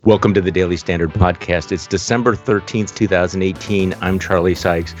Welcome to the Daily Standard Podcast. It's December 13th, 2018. I'm Charlie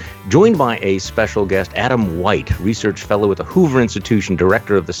Sykes, joined by a special guest, Adam White, research fellow at the Hoover Institution,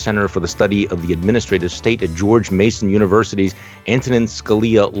 director of the Center for the Study of the Administrative State at George Mason University's Antonin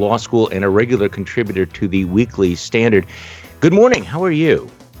Scalia Law School, and a regular contributor to the Weekly Standard. Good morning. How are you?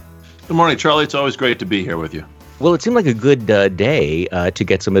 Good morning, Charlie. It's always great to be here with you. Well, it seemed like a good day to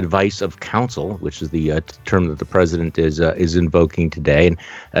get some advice of counsel, which is the term that the president is invoking today, and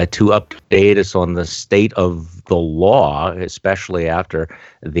to update us on the state of the law, especially after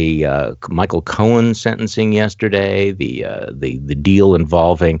the Michael Cohen sentencing yesterday, the deal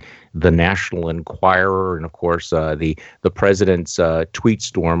involving the National Enquirer, and of course the president's tweet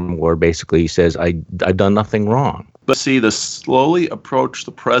storm, where basically he says, I've done nothing wrong. But see, this slowly approached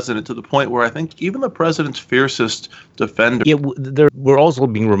the president to the point where I think even the president's fiercest defender. Yeah, we're also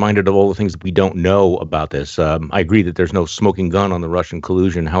being reminded of all the things that we don't know about this. I agree that there's no smoking gun on the Russian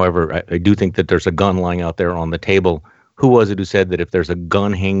collusion. However, I do think that there's a gun lying out there on the table. Who was it who said that if there's a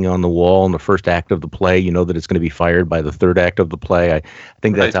gun hanging on the wall in the first act of the play, you know that it's going to be fired by the third act of the play? I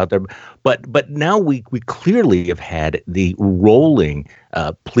think that's out there. But now we clearly have had the rolling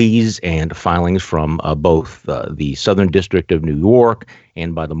pleas and filings from both the Southern District of New York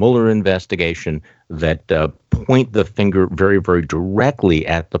and by the Mueller investigation that point the finger very, very directly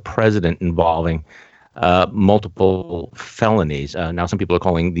at the president involving multiple felonies. Now, some people are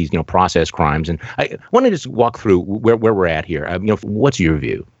calling these, process crimes. And I want to just walk through where we're at here. What's your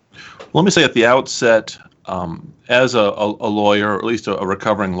view? Let me say at the outset, as a lawyer, or at least a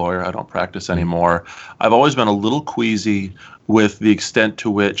recovering lawyer, I don't practice anymore, I've always been a little queasy with the extent to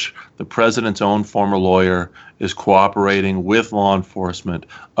which the president's own former lawyer is cooperating with law enforcement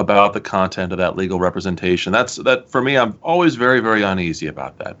about the content of that legal representation. That for me, I'm always very, very uneasy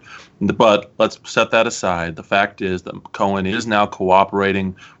about that. But let's set that aside. The fact is that Cohen is now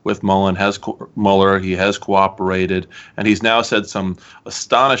cooperating with Mueller. He has cooperated, and he's now said some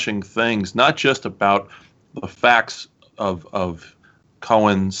astonishing things, not just about the facts of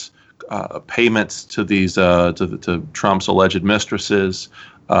Cohen's payments to these to Trump's alleged mistresses,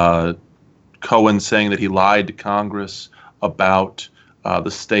 Cohen saying that he lied to Congress about the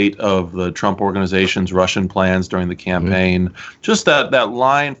state of the Trump organization's Russian plans during the campaign. Just that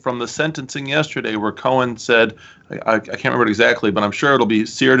line from the sentencing yesterday where Cohen said, I can't remember it exactly, but I'm sure it'll be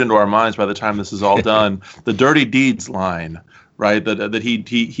seared into our minds by the time this is all done, the dirty deeds line, right? That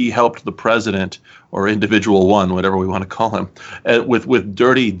he helped the president, or individual one, whatever we want to call him, with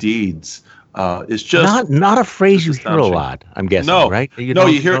dirty deeds. Is just not a phrase you hear a lot, I'm guessing. No, right? You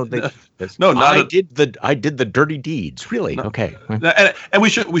hear. I did the dirty deeds. Really? No. Okay. And we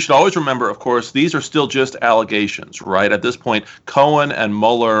should always remember, of course, these are still just allegations, right? At this point, Cohen and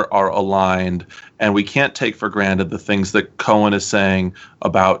Mueller are aligned, and we can't take for granted the things that Cohen is saying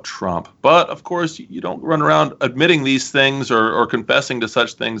about Trump. But of course, you don't run around admitting these things or confessing to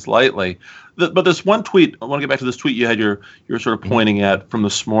such things lightly. But this one tweet, I want to get back to this tweet you had you're sort of pointing at from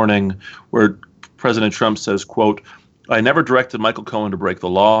this morning, where President Trump says, quote, "I never directed Michael Cohen to break the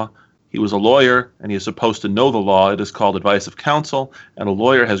law. He was a lawyer, and he is supposed to know the law. It is called advice of counsel, and a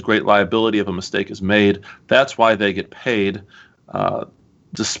lawyer has great liability if a mistake is made. That's why they get paid."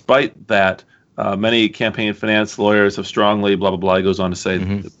 Despite that, many campaign finance lawyers have strongly, blah, blah, blah. He goes on to say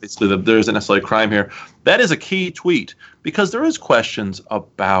basically that there isn't necessarily a crime here. That is a key tweet, because there is questions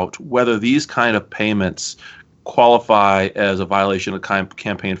about whether these kind of payments qualify as a violation of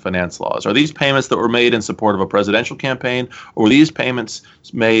campaign finance laws. Are these payments that were made in support of a presidential campaign, or were these payments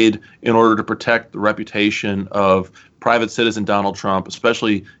made in order to protect the reputation of private citizen Donald Trump,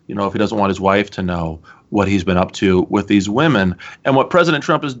 especially, if he doesn't want his wife to know what he's been up to with these women? And what President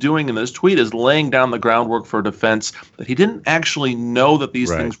Trump is doing in this tweet is laying down the groundwork for a defense that he didn't actually know that these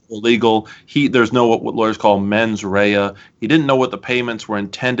things were illegal. There's no what lawyers call mens rea. He didn't know what the payments were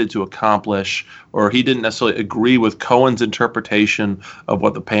intended to accomplish, or he didn't necessarily agree with Cohen's interpretation of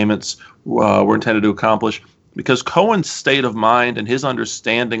what the payments were intended to accomplish. Because Cohen's state of mind and his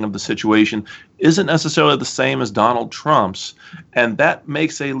understanding of the situation isn't necessarily the same as Donald Trump's, and that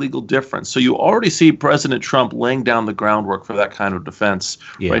makes a legal difference. So you already see President Trump laying down the groundwork for that kind of defense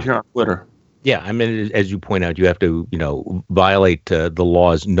right here on Twitter. Yeah, I mean, as you point out, you have to, violate the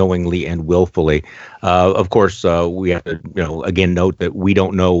laws knowingly and willfully. Of course, we have to, again, note that we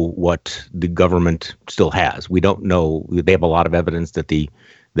don't know what the government still has. We don't know. They have a lot of evidence that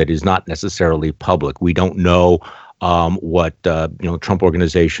is not necessarily public. We don't know what Trump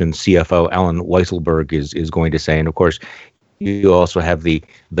Organization CFO Alan Weisselberg is going to say. And of course, you also have the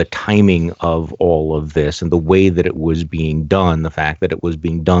timing of all of this and the way that it was being done, the fact that it was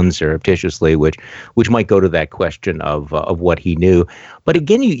being done surreptitiously, which might go to that question of what he knew. But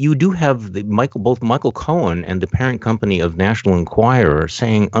again, you do have both Michael Cohen and the parent company of National Enquirer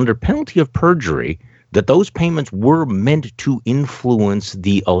saying under penalty of perjury that those payments were meant to influence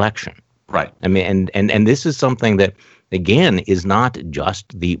the election. Right. I mean, and this is something that, again, is not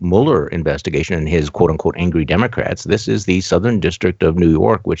just the Mueller investigation and his quote unquote angry Democrats. This is the Southern District of New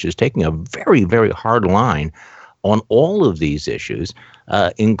York, which is taking a very, very hard line on all of these issues,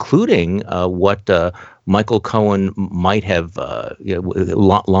 including what Michael Cohen might have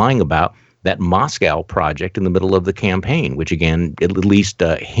lying about that Moscow project in the middle of the campaign, which again at least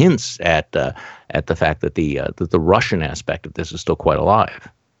hints at the fact that the Russian aspect of this is still quite alive.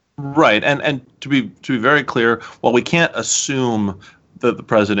 Right, and to be very clear, while we can't assume that the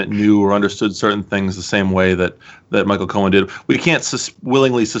president knew or understood certain things the same way that Michael Cohen did, we can't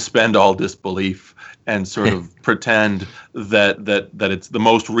willingly suspend all disbelief and sort of pretend that it's the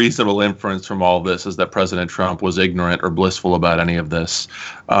most reasonable inference from all this is that President Trump was ignorant or blissful about any of this.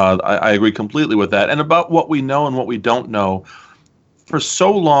 I agree completely with that. And about what we know and what we don't know, for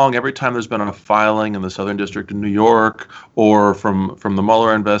so long, every time there's been a filing in the Southern District of New York or from the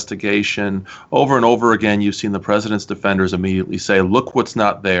Mueller investigation, over and over again, you've seen the president's defenders immediately say, look what's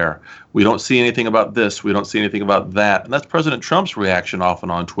not there. We don't see anything about this. We don't see anything about that. And that's President Trump's reaction often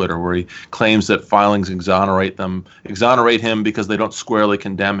on Twitter, where he claims that filings exonerate him because they don't squarely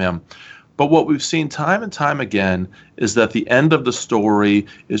condemn him. But what we've seen time and time again is that the end of the story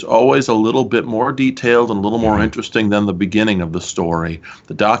is always a little bit more detailed and a little more interesting than the beginning of the story.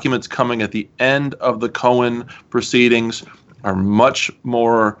 The documents coming at the end of the Cohen proceedings are much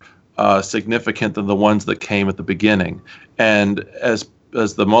more significant than the ones that came at the beginning. And as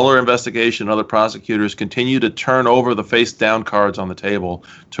the Mueller investigation and other prosecutors continue to turn over the face down cards on the table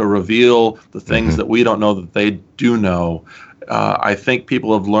to reveal the things that we don't know that they do know, I think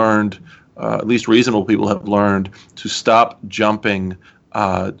people have learned, at least reasonable people have learned, to stop jumping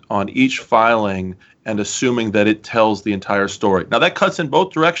on each filing and assuming that it tells the entire story. Now, that cuts in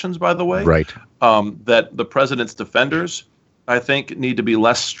both directions, by the way. Right. That the president's defenders, I think, need to be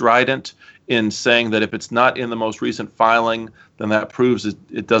less strident in saying that if it's not in the most recent filing, then that proves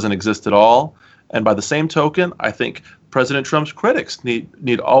it doesn't exist at all. And by the same token, I think President Trump's critics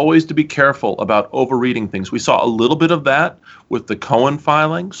need always to be careful about overreading things. We saw a little bit of that with the Cohen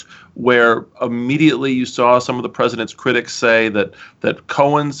filings, where immediately you saw some of the president's critics say that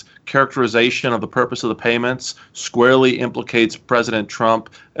Cohen's characterization of the purpose of the payments squarely implicates President Trump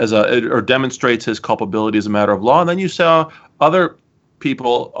or demonstrates his culpability as a matter of law. And then you saw other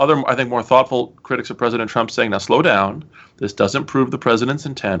people, I think more thoughtful critics of President Trump saying, now slow down. This doesn't prove the president's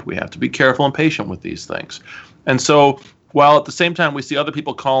intent. We have to be careful and patient with these things. And so while at the same time we see other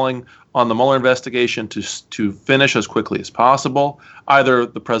people calling on the Mueller investigation to finish as quickly as possible, either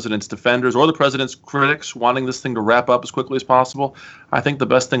the president's defenders or the president's critics wanting this thing to wrap up as quickly as possible, I think the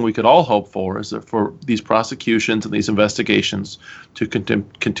best thing we could all hope for is that for these prosecutions and these investigations to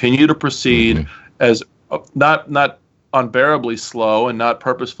continue to proceed as not unbearably slow and not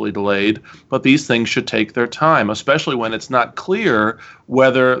purposefully delayed, but these things should take their time, especially when it's not clear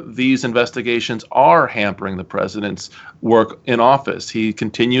whether these investigations are hampering the president's work in office. He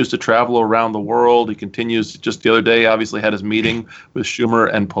continues to travel around the world. He continues, just the other day, obviously had his meeting with Schumer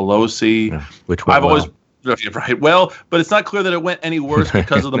and Pelosi. Yeah, which went Right. Well, but it's not clear that it went any worse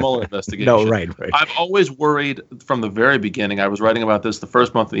because of the Mueller investigation. No, right. I've always worried from the very beginning. I was writing about this the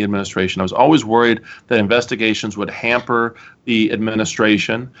first month of the administration. I was always worried that investigations would hamper the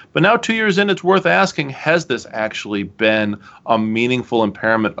administration. But now 2 years in, it's worth asking, has this actually been a meaningful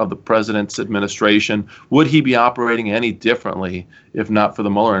impairment of the president's administration? Would he be operating any differently if not for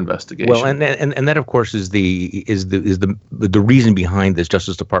the Mueller investigation? Well, and that of course is the reason behind this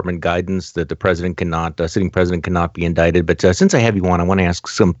Justice Department guidance that the sitting president cannot be indicted. But since I have you on, I want to ask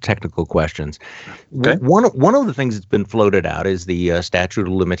some technical questions. Okay. One of the things that's been floated out is the statute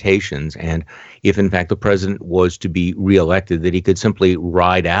of limitations, and if in fact the president was to be reelected, that he could simply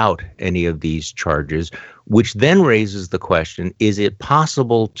ride out any of these charges, which then raises the question, is it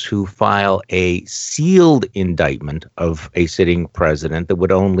possible to file a sealed indictment of a sitting president that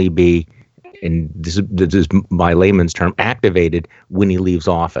would only be, and this is my layman's term, activated when he leaves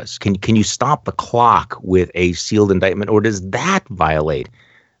office? Can you stop the clock with a sealed indictment, or does that violate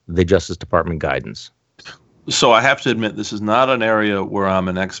the Justice Department guidance? So I have to admit, this is not an area where I'm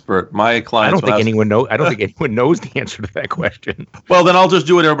an expert. My I clients, don't when I think was, anyone know. I don't think anyone knows the answer to that question. well, then I'll just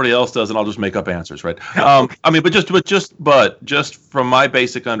do what everybody else does, and I'll just make up answers, right? Okay. I mean, but just from my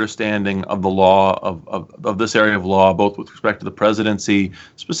basic understanding of the law of this area of law, both with respect to the presidency,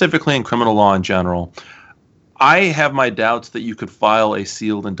 specifically in criminal law in general, I have my doubts that you could file a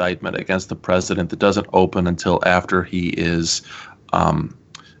sealed indictment against the president that doesn't open until um,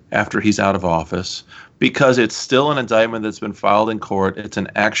 after he's out of office, because it's still an indictment that's been filed in court. It's an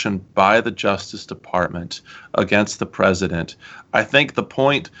action by the Justice Department against the president. I think the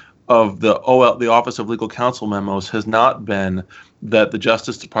point of the Office of Legal Counsel memos has not been that the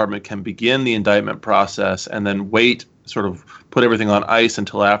Justice Department can begin the indictment process and then wait, sort of put everything on ice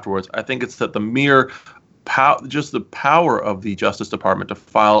until afterwards. I think it's that the mere just the power of the Justice Department to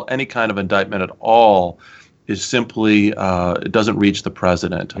file any kind of indictment at all is simply it doesn't reach the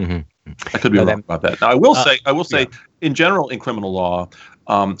president. Mm-hmm. I could be No, wrong about that. Now, I will yeah. say, in general, in criminal law,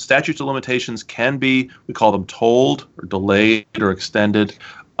 statutes of limitations can be, we call them tolled or delayed or extended,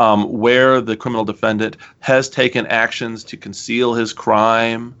 where the criminal defendant has taken actions to conceal his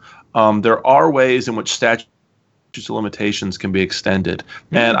crime. There are ways in which statutes of limitations can be extended.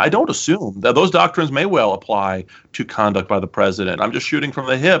 And I don't assume that those doctrines may well apply to conduct by the president. I'm just shooting from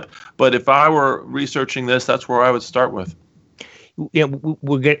the hip. But if I were researching this, that's where I would start with. Yeah,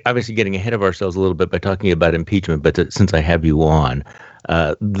 we're obviously getting ahead of ourselves a little bit by talking about impeachment, but since I have you on,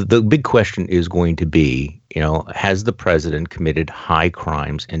 the big question is going to be, has the president committed high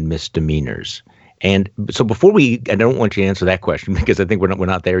crimes and misdemeanors? And so I don't want you to answer that question because I think we're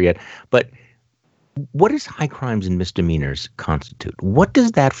not there yet. But what does high crimes and misdemeanors constitute? What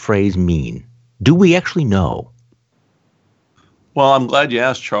does that phrase mean? Do we actually know? Well, I'm glad you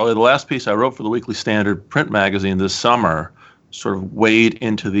asked, Charlie. The last piece I wrote for the Weekly Standard print magazine this summer sort of wade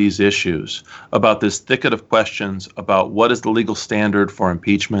into these issues about this thicket of questions about what is the legal standard for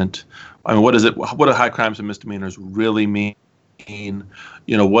impeachment. I mean, what do high crimes and misdemeanors really mean?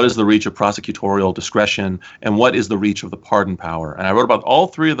 What is the reach of prosecutorial discretion, and what is the reach of the pardon power? And I wrote about all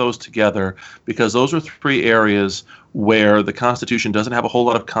three of those together because those are three areas where the Constitution doesn't have a whole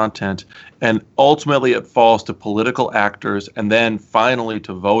lot of content, and ultimately it falls to political actors and then finally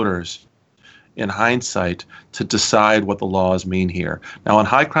to voters in hindsight to decide what the laws mean here. Now, on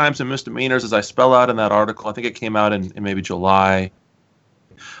high crimes and misdemeanors, as I spell out in that article, I think it came out in maybe July.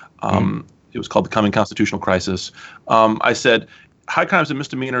 It was called The Coming Constitutional Crisis. I said, high crimes and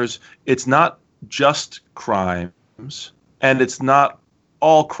misdemeanors, it's not just crimes, and it's not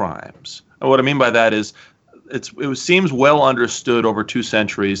all crimes. And what I mean by that is it seems well understood over 2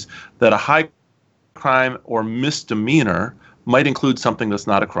 centuries that a high crime or misdemeanor might include something that's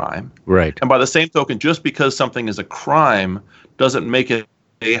not a crime. Right. And by the same token, just because something is a crime doesn't make it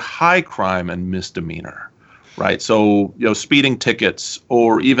a high crime and misdemeanor. Right. So, speeding tickets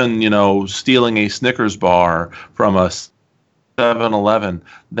or even, stealing a Snickers bar from a 7-Eleven,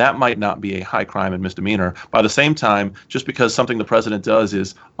 that might not be a high crime and misdemeanor. By the same time, just because something the president does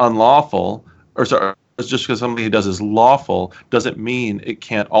is unlawful, or sorry, just because something he does is lawful, doesn't mean it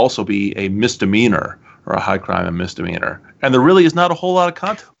can't also be a misdemeanor or a high crime and misdemeanor. And there really is not a whole lot of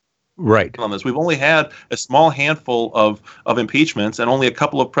content Right. on this. We've only had a small handful of impeachments and only a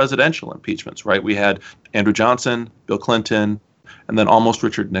couple of presidential impeachments, right? We had Andrew Johnson, Bill Clinton, and then almost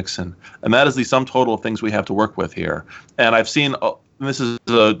Richard Nixon. And that is the sum total of things we have to work with here. And I've seen, this is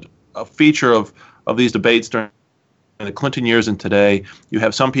a feature of these debates during the Clinton years and today, you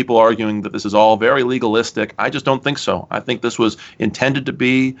have some people arguing that this is all very legalistic. I just don't think so. I think this was intended to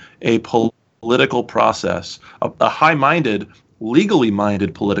be a political process, a high-minded, legally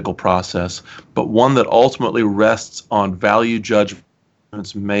minded political process, but one that ultimately rests on value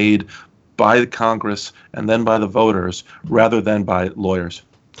judgments made by the Congress and then by the voters rather than by lawyers.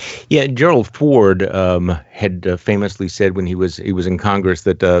 Yeah, Gerald Ford had famously said when he was in Congress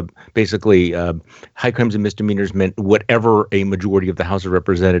that basically high crimes and misdemeanors meant whatever a majority of the House of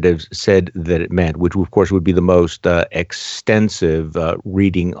Representatives said that it meant, which of course would be the most extensive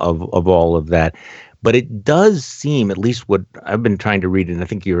reading of all of that. But it does seem, at least what I've been trying to read, and I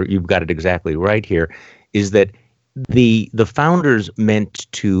think you've got it exactly right here, is that the founders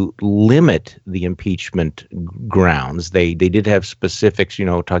meant to limit the impeachment grounds. They did have specifics,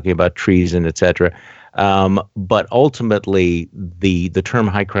 talking about treason, et cetera. But ultimately, the term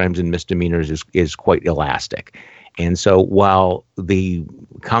high crimes and misdemeanors is quite elastic. And so while the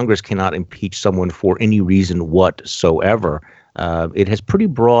Congress cannot impeach someone for any reason whatsoever, it has pretty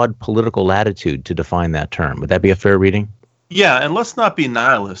broad political latitude to define that term. Would that be a fair reading? Yeah, and let's not be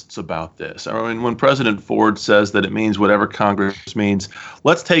nihilists about this. I mean, when President Ford says that it means whatever Congress means,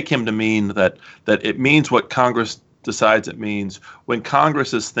 let's take him to mean that it means what Congress decides it means. When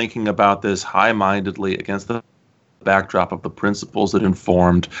Congress is thinking about this high-mindedly against the backdrop of the principles that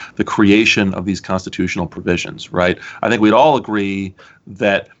informed the creation of these constitutional provisions, right? I think we'd all agree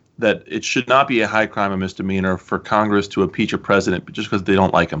that it should not be a high crime or misdemeanor for Congress to impeach a president just because they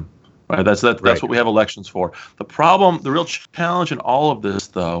don't like him. Right. That's Right. what we have elections for. The problem, the real challenge in all of this,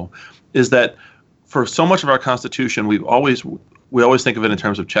 though, is that for so much of our Constitution, we always think of it in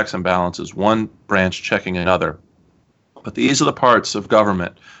terms of checks and balances, one branch checking another. But these are the parts of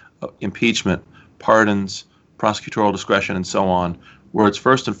government, impeachment, pardons, prosecutorial discretion, and so on, where it's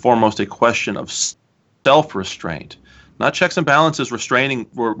first and foremost a question of self-restraint, not checks and balances restraining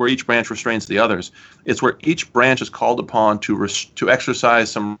where each branch restrains the others. It's where each branch is called upon to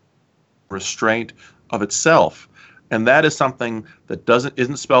exercise some restraint of itself, and that is something that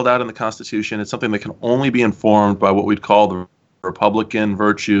isn't spelled out in the Constitution. It's something that can only be informed by what we'd call the Republican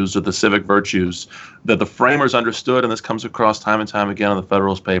virtues or the civic virtues that the framers understood, and this comes across time and time again in the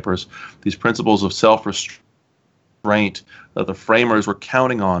Federalist Papers. These principles of self-restraint that the framers were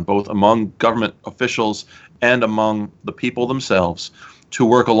counting on, both among government officials and among the people themselves, to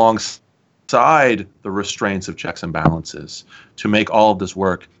work alongside the restraints of checks and balances to make all of this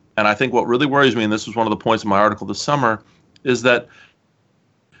work. And I think what really worries me, and this was one of the points of my article this summer, is that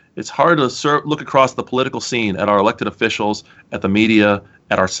it's hard to look across the political scene at our elected officials, at the media,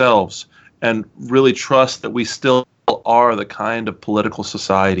 at ourselves, and really trust that we still are the kind of political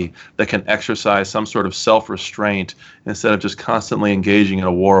society that can exercise some sort of self-restraint instead of just constantly engaging in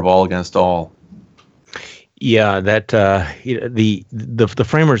a war of all against all. Yeah, that the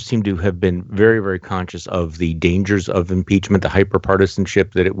framers seem to have been very, very conscious of the dangers of impeachment, the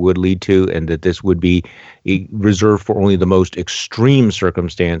hyperpartisanship that it would lead to, and that this would be reserved for only the most extreme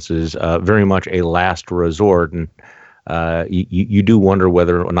circumstances, very much a last resort. And you do wonder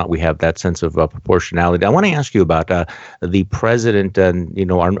whether or not we have that sense of proportionality. I want to ask you about the president,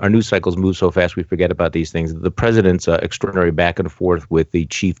 and our news cycles move so fast we forget about these things. The president's extraordinary back and forth with the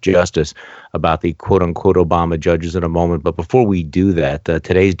Chief Justice about the quote-unquote Obama judges in a moment. But before we do that,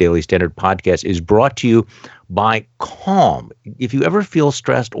 today's Daily Standard podcast is brought to you by Calm. If you ever feel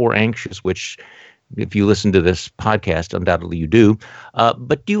stressed or anxious, which if you listen to this podcast, undoubtedly you do.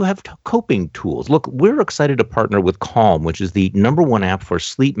 But do you have coping tools? Look, we're excited to partner with Calm, which is the #1 app for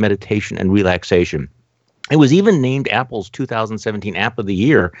sleep, meditation, and relaxation. It was even named Apple's 2017 App of the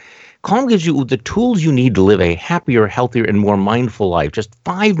Year. Calm gives you the tools you need to live a happier, healthier, and more mindful life. Just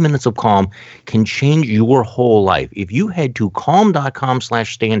 5 minutes of Calm can change your whole life. If you head to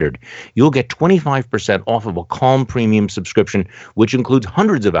calm.com/standard, you'll get 25% off of a Calm premium subscription, which includes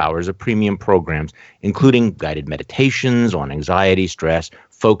hundreds of hours of premium programs, including guided meditations on anxiety, stress,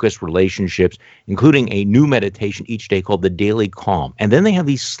 focus, relationships, including a new meditation each day called the Daily Calm. And then they have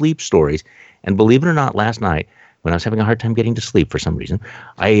these sleep stories. And believe it or not, last night, when I was having a hard time getting to sleep for some reason,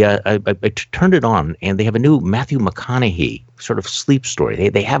 I turned it on, and they have a new Matthew McConaughey sort of sleep story.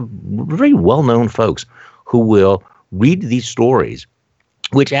 They have very well-known folks who will read these stories,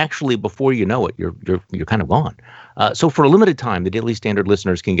 which actually, before you know it, you're kind of gone. So for a limited time, the Daily Standard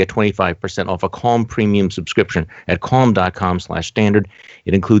listeners can get 25% off a Calm premium subscription at calm.com/standard.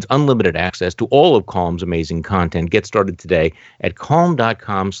 It includes unlimited access to all of Calm's amazing content. Get started today at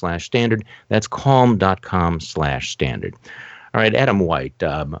calm.com/standard. That's calm.com/standard. All right, Adam White.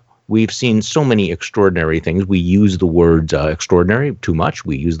 We've seen so many extraordinary things. We use the word extraordinary too much.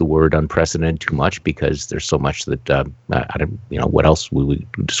 We use the word unprecedented too much because there's so much that I don't, what else would we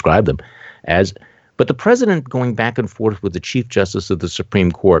describe them as? But the president going back and forth with the Chief Justice of the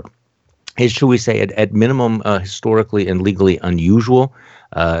Supreme Court is, shall we say, at minimum, historically and legally unusual.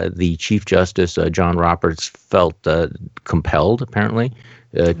 The Chief Justice, John Roberts, felt compelled, apparently,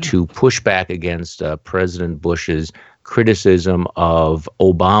 to push back against President Bush's criticism of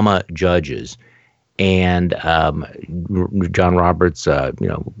Obama judges. And John Roberts,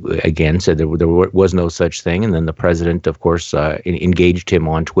 again, said there was no such thing. And then the president, of course, engaged him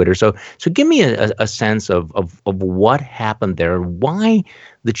on Twitter. So give me a sense of what happened there, and why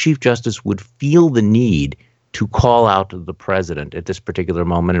the Chief Justice would feel the need to call out the president at this particular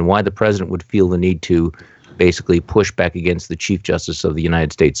moment, and why the president would feel the need to basically push back against the Chief Justice of the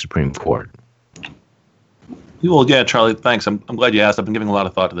United States Supreme Court. Well, yeah, Charlie, thanks. I'm glad you asked. I've been giving a lot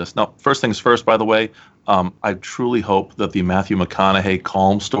of thought to this. Now, first things first, by the way, I truly hope that the Matthew McConaughey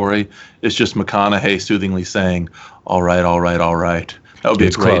Calm story is just McConaughey soothingly saying, all right, all right, all right. That would be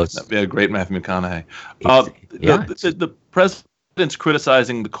a great Matthew McConaughey. The president's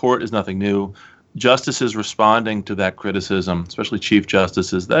criticizing the court is nothing new. justices responding to that criticism, especially chief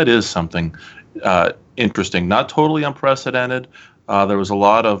justices, that is something interesting. Not totally unprecedented. There was a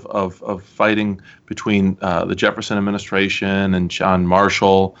lot of fighting between the Jefferson administration and John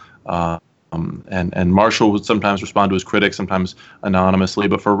Marshall. And Marshall would sometimes respond to his critics, sometimes anonymously.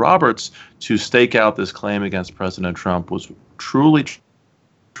 But for Roberts to stake out this claim against President Trump was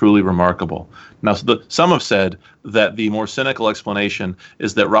truly remarkable. Now, some have said that the more cynical explanation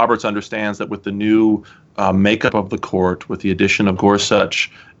is that Roberts understands that with the new makeup of the court, with the addition of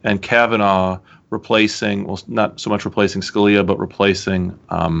Gorsuch and Kavanaugh replacing, well, not so much replacing Scalia, but replacing,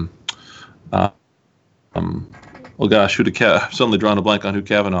 well, gosh, I've suddenly drawn a blank on who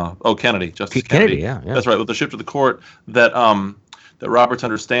Kavanaugh. Oh, Kennedy, Justice Kennedy. Yeah. That's right. With the shift of the court, that Roberts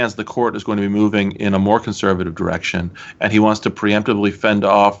understands the court is going to be moving in a more conservative direction, and he wants to preemptively fend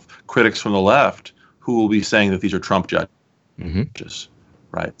off critics from the left who will be saying that these are Trump judges. Mm-hmm.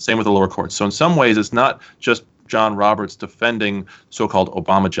 Right. Same with the lower courts. So in some ways, it's not just John Roberts defending so-called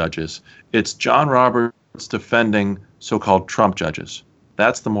Obama judges. It's John Roberts defending so-called Trump judges.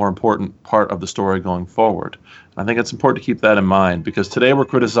 That's the more important part of the story going forward. I think it's important to keep that in mind, because today we're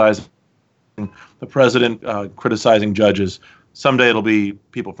criticizing the president, criticizing judges. Someday it'll be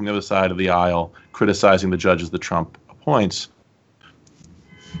people from the other side of the aisle criticizing the judges that Trump appoints.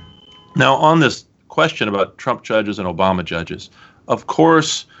 Now, on this question about Trump judges and Obama judges, of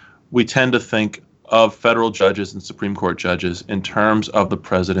course, we tend to think of federal judges and Supreme Court judges in terms of the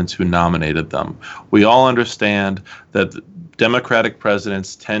presidents who nominated them. We all understand that Democratic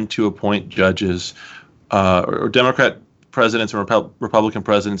presidents tend to appoint judges, or Democrat presidents and Republican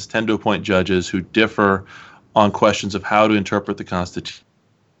presidents tend to appoint judges who differ on questions of how to interpret the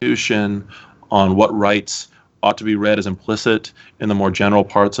Constitution, on what rights ought to be read as implicit in the more general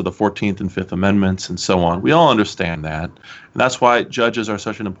parts of the 14th and 5th Amendments, and so on. We all understand that. And that's why judges are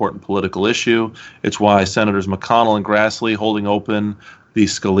such an important political issue. It's why Senators McConnell and Grassley holding open the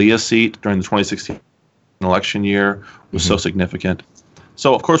Scalia seat during the 2016 election year was so significant.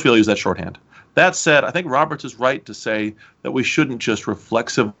 So, of course, we'll use that shorthand. That said, I think Roberts is right to say that we shouldn't just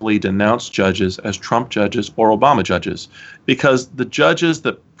reflexively denounce judges as Trump judges or Obama judges, because the judges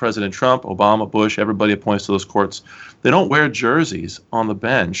that President Trump, Obama, Bush, everybody appoints to those courts, they don't wear jerseys on the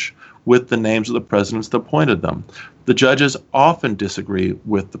bench with the names of the presidents that appointed them. The judges often disagree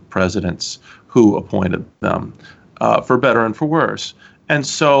with the presidents who appointed them, for better and for worse. And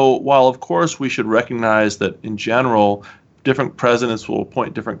so while, of course, we should recognize that in general, different presidents will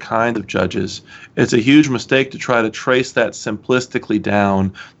appoint different kinds of judges, it's a huge mistake to try to trace that simplistically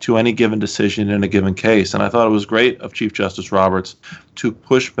down to any given decision in a given case. And I thought it was great of Chief Justice Roberts to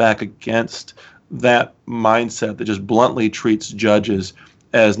push back against that mindset that just bluntly treats judges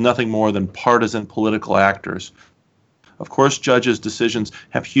as nothing more than partisan political actors. Of course, judges' decisions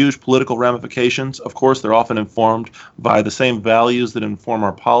have huge political ramifications. Of course, they're often informed by the same values that inform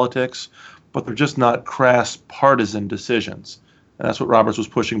our politics, but they're just not crass partisan decisions. And that's what Roberts was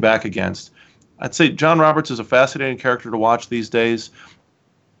pushing back against. I'd say John Roberts is a fascinating character to watch these days.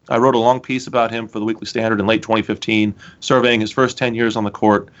 I wrote a long piece about him for the Weekly Standard in late 2015, surveying his first 10 years on the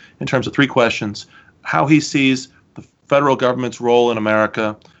court in terms of three questions: how he sees the federal government's role in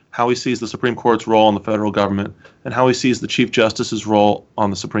America, how he sees the Supreme Court's role in the federal government, and how he sees the Chief Justice's role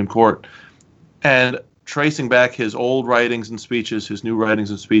on the Supreme Court. And tracing back his old writings and speeches, his new writings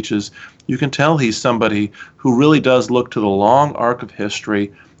and speeches, you can tell he's somebody who really does look to the long arc of history.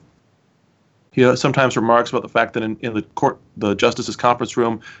 He sometimes remarks about the fact that in the court, the justices' conference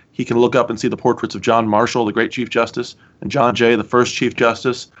room, he can look up and see the portraits of John Marshall, the great Chief Justice, and John Jay, the first Chief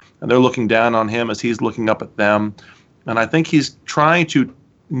Justice, and they're looking down on him as he's looking up at them. And I think he's trying to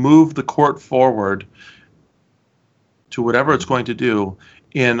move the court forward to whatever it's going to do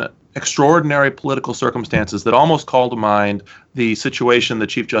in extraordinary political circumstances that almost call to mind the situation that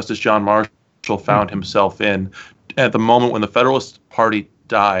Chief Justice John Marshall found himself in at the moment when the Federalist Party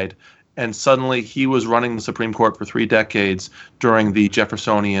died, and suddenly he was running the Supreme Court for 3 decades during the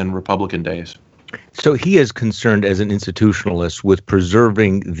Jeffersonian Republican days. So he is concerned as an institutionalist with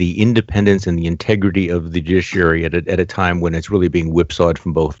preserving the independence and the integrity of the judiciary at a time when it's really being whipsawed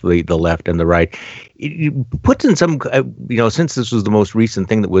from both the left and the right. It puts in some, since this was the most recent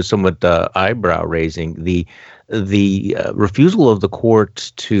thing that was somewhat eyebrow raising, the refusal of the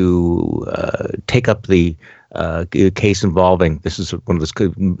court to take up the case involving, this is one of those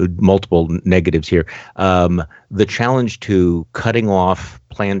multiple negatives here, the challenge to cutting off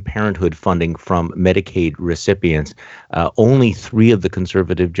Planned Parenthood funding from Medicaid recipients. Only 3 of the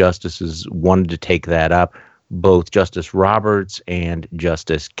conservative justices wanted to take that up. Both Justice Roberts and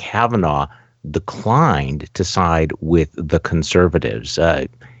Justice Kavanaugh declined to side with the conservatives.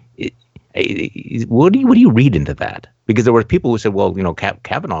 What do you read into that? Because there were people who said, well,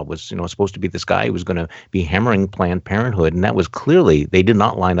 Kavanaugh was, supposed to be this guy who was going to be hammering Planned Parenthood, and that was clearly, they did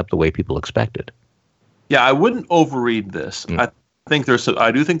not line up the way people expected. Yeah, I wouldn't overread this.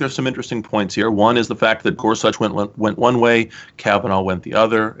 I do think there's some interesting points here. One is the fact that Gorsuch went one way, Kavanaugh went the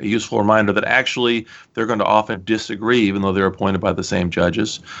other. A useful reminder that actually they're going to often disagree, even though they're appointed by the same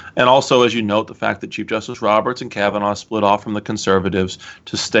judges. And also, as you note, the fact that Chief Justice Roberts and Kavanaugh split off from the conservatives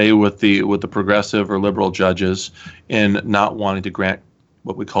to stay with the progressive or liberal judges in not wanting to grant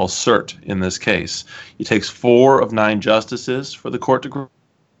what we call cert in this case. It takes 4 of 9 justices for the court to grant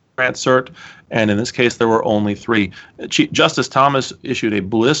cert, and in this case there were only 3. Justice Thomas issued a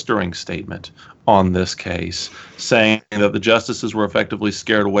blistering statement on this case, saying that the justices were effectively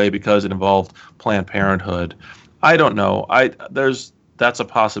scared away because it involved Planned Parenthood. I don't know. That's a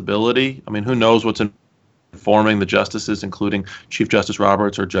possibility. I mean, who knows what's informing the justices, including Chief Justice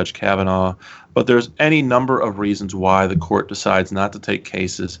Roberts or Judge Kavanaugh. But there's any number of reasons why the court decides not to take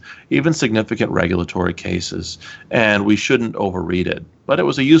cases, even significant regulatory cases, and we shouldn't overread it. But it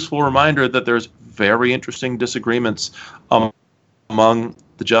was a useful reminder that there's very interesting disagreements among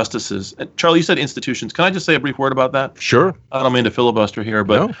the justices. And Charlie, you said institutions. Can I just say a brief word about that? Sure. I don't mean to filibuster here,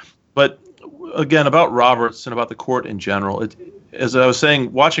 but again, about Roberts and about the court in general, as I was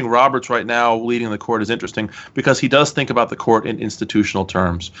saying, watching Roberts right now leading the court is interesting because he does think about the court in institutional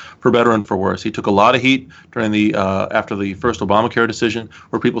terms, for better and for worse. He took a lot of heat during the after the first Obamacare decision,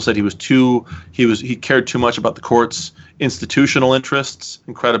 where people said he cared too much about the court's institutional interests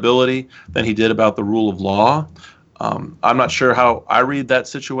and credibility than he did about the rule of law. I'm not sure how I read that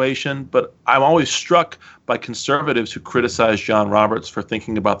situation, but I'm always struck by conservatives who criticize John Roberts for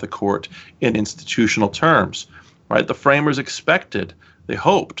thinking about the court in institutional terms. Right? The framers expected, they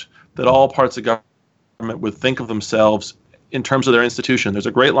hoped, that all parts of government would think of themselves in terms of their institution. There's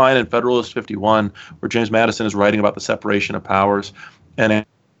a great line in Federalist 51 where James Madison is writing about the separation of powers and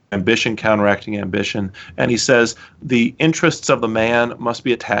ambition counteracting ambition. And he says the interests of the man must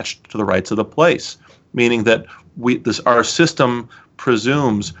be attached to the rights of the place, meaning that our system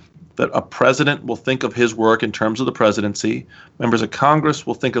presumes that a president will think of his work in terms of the presidency, members of Congress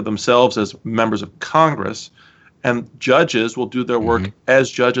will think of themselves as members of Congress, and judges will do their work as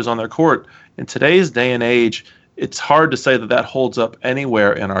judges on their court. In today's day and age, it's hard to say that holds up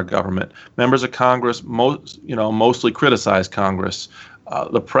anywhere in our government. Members of Congress mostly criticize Congress.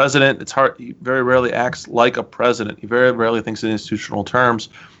 The president, he very rarely acts like a president. He very rarely thinks in institutional terms.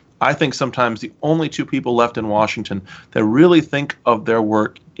 I think sometimes the only 2 people left in Washington that really think of their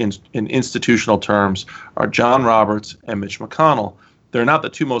work in institutional terms are John Roberts and Mitch McConnell. They're not the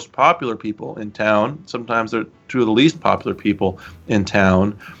 2 most popular people in town. Sometimes they're 2 of the least popular people in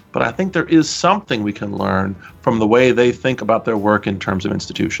town. But I think there is something we can learn from the way they think about their work in terms of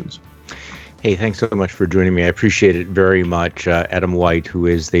institutions. Hey, thanks so much for joining me. I appreciate it very much. Adam White, who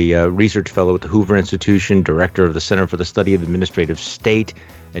is the research fellow at the Hoover Institution, director of the Center for the Study of Administrative State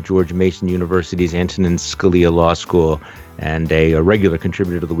at George Mason University's Antonin Scalia Law School, and a regular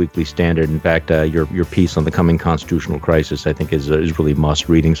contributor to the Weekly Standard. In fact, your piece on the coming constitutional crisis, I think, is really must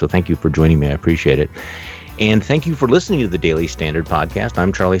reading. So thank you for joining me. I appreciate it. And thank you for listening to the Daily Standard podcast.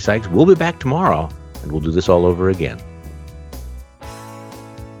 I'm Charlie Sykes. We'll be back tomorrow, and we'll do this all over again.